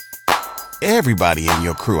Everybody in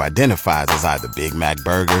your crew identifies as either Big Mac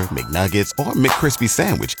Burger, McNuggets, or McCrispy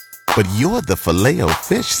Sandwich. But you're the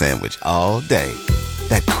Filet-O-Fish Sandwich all day.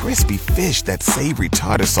 That crispy fish, that savory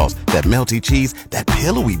tartar sauce, that melty cheese, that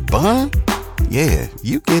pillowy bun. Yeah,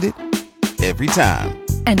 you get it. Every time.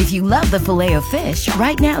 And if you love the Filet-O-Fish,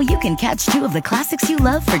 right now you can catch two of the classics you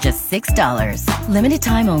love for just $6. Limited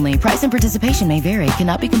time only. Price and participation may vary.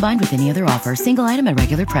 Cannot be combined with any other offer. Single item at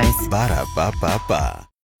regular price. Ba-da-ba-ba-ba.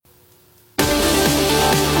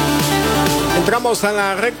 Entramos a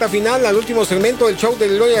la recta final, al último segmento del show de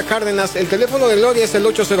Gloria Cárdenas. El teléfono de Gloria es el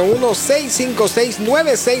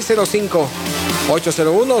 801-656-9605.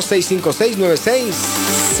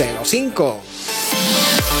 801-656-9605.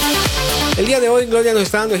 El día de hoy, Gloria nos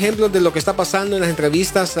está dando ejemplos de lo que está pasando en las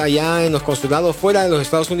entrevistas allá en los consulados fuera de los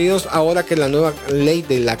Estados Unidos, ahora que la nueva ley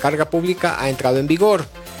de la carga pública ha entrado en vigor.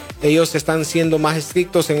 Ellos están siendo más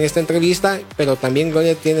estrictos en esta entrevista, pero también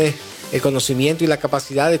Gloria tiene el conocimiento y la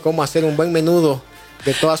capacidad de cómo hacer un buen menudo,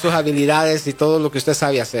 de todas sus habilidades y todo lo que usted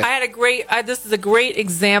sabe hacer. This is a great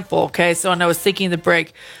example, okay? So when I was thinking the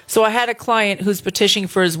break, so I had a client who's petitioning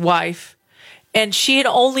for his wife, and she had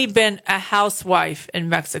only been a housewife in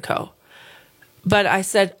Mexico. But I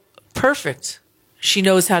said, perfect. She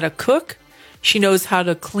knows how to cook. She knows how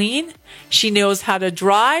to clean. She knows how to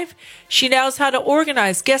drive. She knows how to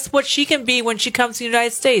organize. Guess what she can be when she comes to the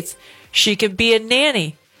United States? She can be a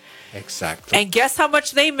nanny. Exactly. And guess how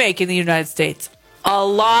much they make in the United States? A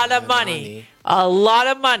lot of money. A lot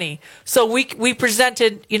of money. So we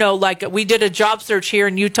presented, like we did a job search here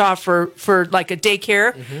in Utah for like a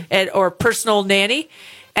daycare or personal nanny,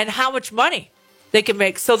 and how much money they can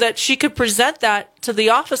make, so that she could present that to the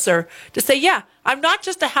officer to say, yeah, I'm not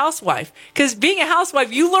just a housewife. Because being a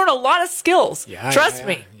housewife, you learn a lot of skills. Trust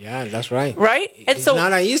me. Yeah, that's right. Right? And it's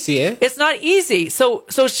not easy, eh? It's not easy. So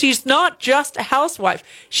she's not just a housewife.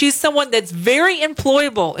 She's someone that's very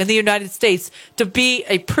employable in the United States to be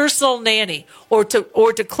a personal nanny or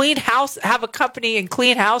to clean house, have a company and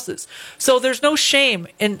clean houses. So there's no shame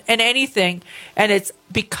in anything. And it's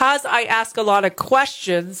because I ask a lot of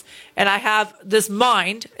questions and I have this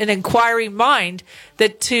mind, an inquiring mind,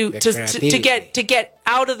 that to get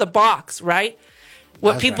out of the box, right?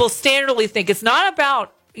 What That's people right. standardly think. It's not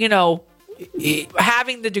about,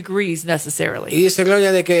 having the degrees necessarily. Y dice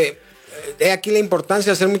Gloria de que aquí la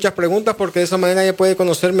importancia de hacer muchas preguntas, porque de esa manera ella puede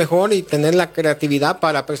conocer mejor y tener la creatividad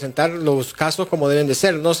para presentar los casos como deben de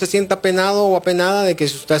ser. No se sienta apenado o apenada de que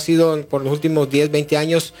si usted ha sido por los últimos 10, 20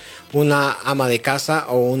 años una ama de casa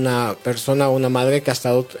o una persona o una madre que ha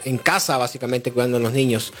estado en casa básicamente cuidando a los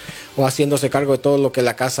niños o haciéndose cargo de todo lo que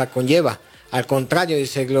la casa conlleva. Al contrario,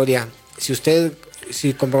 dice Gloria,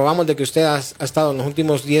 si comprobamos de que usted ha estado en los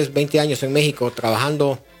últimos 10, 20 años en México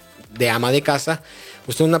trabajando de ama de casa,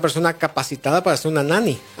 usted es una persona capacitada para ser una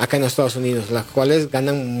nanny acá en los Estados Unidos, las cuales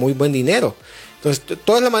ganan muy buen dinero. Entonces,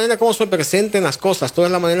 toda es la manera como se presenten las cosas, toda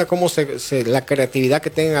es la manera como la creatividad que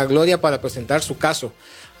tenga Gloria para presentar su caso.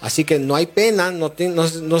 Así que no hay pena, no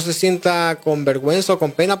se sienta con vergüenza o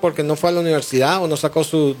con pena porque no fue a la universidad o no sacó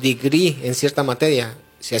su degree en cierta materia.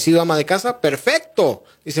 Si ha sido ama de casa, perfecto,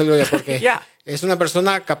 dice Gloria, porque Yeah. es una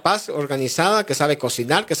persona capaz, organizada, que sabe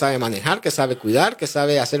cocinar, que sabe manejar, que sabe cuidar, que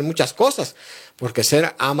sabe hacer muchas cosas. Porque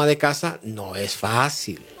ser ama de casa no es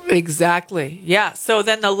fácil. Exactly. Yeah. So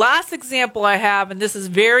then the last example I have, and this is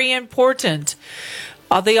very important,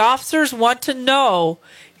 the officers want to know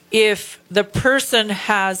if the person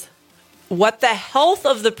has what the health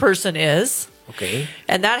of the person is. Okay.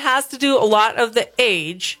 And that has to do a lot of the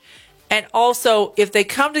age. And also, if they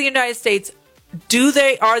come to the United States,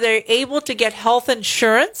 are they able to get health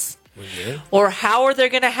insurance? Or how are they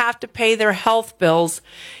going to have to pay their health bills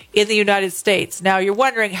in the United States? Now, you're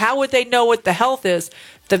wondering, how would they know what the health is?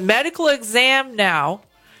 The medical exam now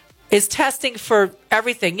is testing for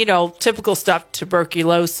everything, typical stuff,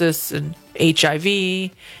 tuberculosis and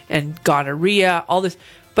HIV and gonorrhea, all this.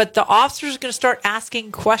 But the officers are going to start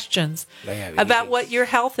asking questions about what your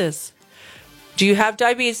health is. Do you have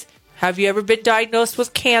diabetes? Have you ever been diagnosed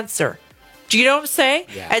with cancer? Do you know what I'm saying?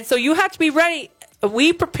 Yeah. And so you have to be ready.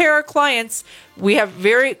 We prepare our clients. We have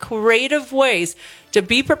very creative ways to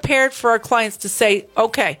be prepared for our clients to say,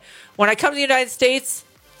 okay, when I come to the United States,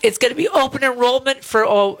 it's going to be open enrollment for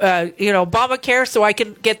Obamacare, so I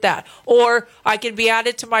can get that, or I can be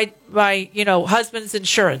added to my husband's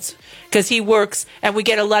insurance because he works, and we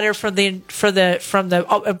get a letter from the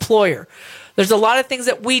employer. There's a lot of things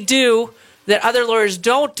that we do that other lawyers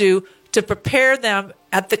don't do to prepare them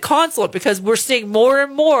at the consulate, because we're seeing more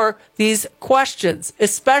and more these questions,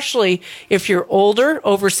 especially if you're older,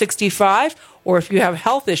 over 65, or if you have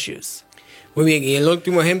health issues. Muy bien, y el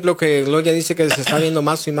último ejemplo que Gloria dice que se está viendo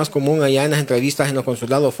más y más común allá en las entrevistas en los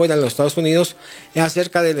consulados fuera de los Estados Unidos es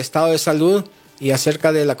acerca del estado de salud y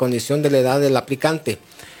acerca de la condición de la edad del aplicante.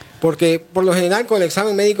 Porque por lo general con el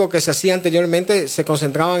examen médico que se hacía anteriormente se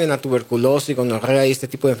concentraban en la tuberculosis, gonorrea y este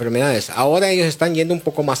tipo de enfermedades. Ahora ellos están yendo un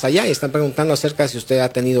poco más allá y están preguntando acerca de si usted ha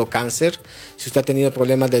tenido cáncer, si usted ha tenido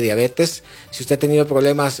problemas de diabetes, si usted ha tenido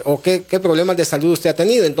problemas o qué problemas de salud usted ha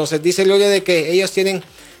tenido. Entonces dice Gloria de que ellos tienen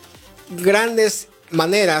grandes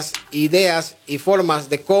maneras, ideas y formas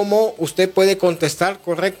de cómo usted puede contestar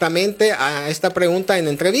correctamente a esta pregunta en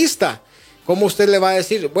la entrevista. ¿Cómo usted le va a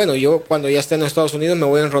decir? Bueno, yo cuando ya esté en los Estados Unidos me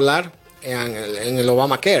voy a enrolar en el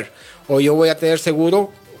Obamacare. O yo voy a tener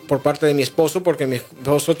seguro por parte de mi esposo porque mi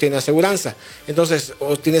esposo tiene aseguranza. Entonces,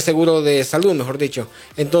 o tiene seguro de salud, mejor dicho.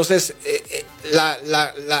 Entonces,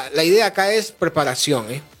 la idea acá es preparación,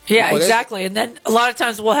 Yeah, exactly. And then a lot of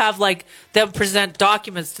times we'll have like them present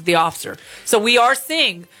documents to the officer. So we are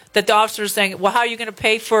seeing that the officer is saying, well, how are you going to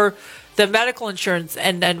pay for the medical insurance?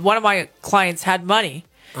 And one of my clients had money.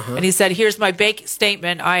 And he said, here's my bank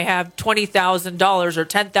statement. I have $20,000 or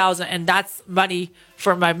 $10,000, and that's money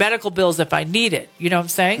for my medical bills if I need it. You know what I'm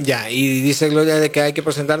saying? Ya, y dice Gloria de que hay que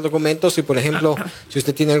presentar documentos. Y por ejemplo, si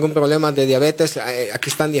usted tiene algún problema de diabetes, aquí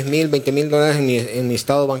están $10,000, $20,000 en mi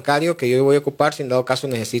estado bancario que yo voy a ocupar si en dado caso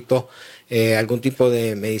necesito algún tipo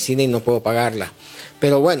de medicina y no puedo pagarla.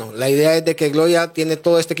 Pero bueno, la idea es de que Gloria tiene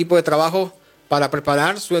todo este equipo de trabajo para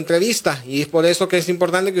preparar su entrevista, y es por eso que es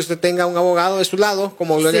importante que usted tenga un abogado de su lado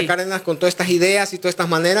como Gloria Cárdenas, con todas estas ideas y todas estas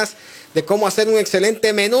maneras de cómo hacer un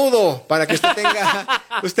excelente menudo para que usted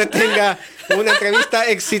tenga una entrevista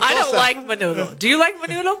exitosa. I don't like menudo. Do you like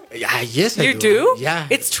menudo? Yeah, yes, I you do. Yeah,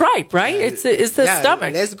 it's tripe, right? It's the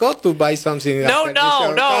stomach. Let's go to buy something. No.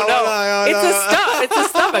 It's a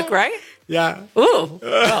stomach, right? Ya. No.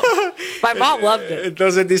 My mom loved it.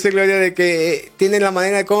 Entonces dice Gloria de que tiene la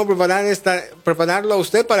manera de cómo prepararlo a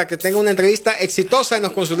usted para que tenga una entrevista exitosa en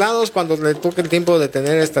los consulados cuando le toque el tiempo de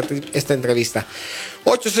tener esta entrevista.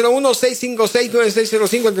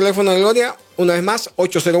 801-656-9605, el teléfono de Gloria. Una vez más,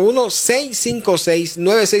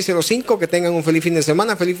 801-656-9605. Que tengan un feliz fin de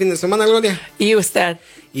semana. Feliz fin de semana, Gloria. Y usted.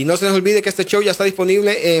 Y no se les olvide que este show ya está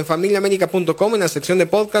disponible en familiaamerica.com en la sección de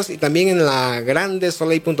podcast y también en la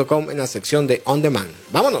grandesoleil.com en la sección de On Demand.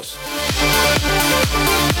 ¡Vámonos!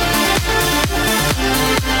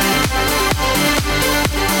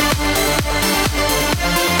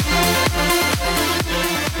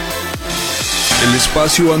 El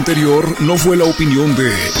espacio anterior no fue la opinión de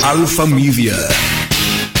Alpha Media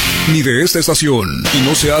ni de esta estación y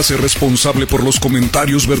no se hace responsable por los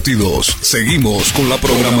comentarios vertidos. Seguimos con la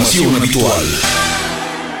programación habitual.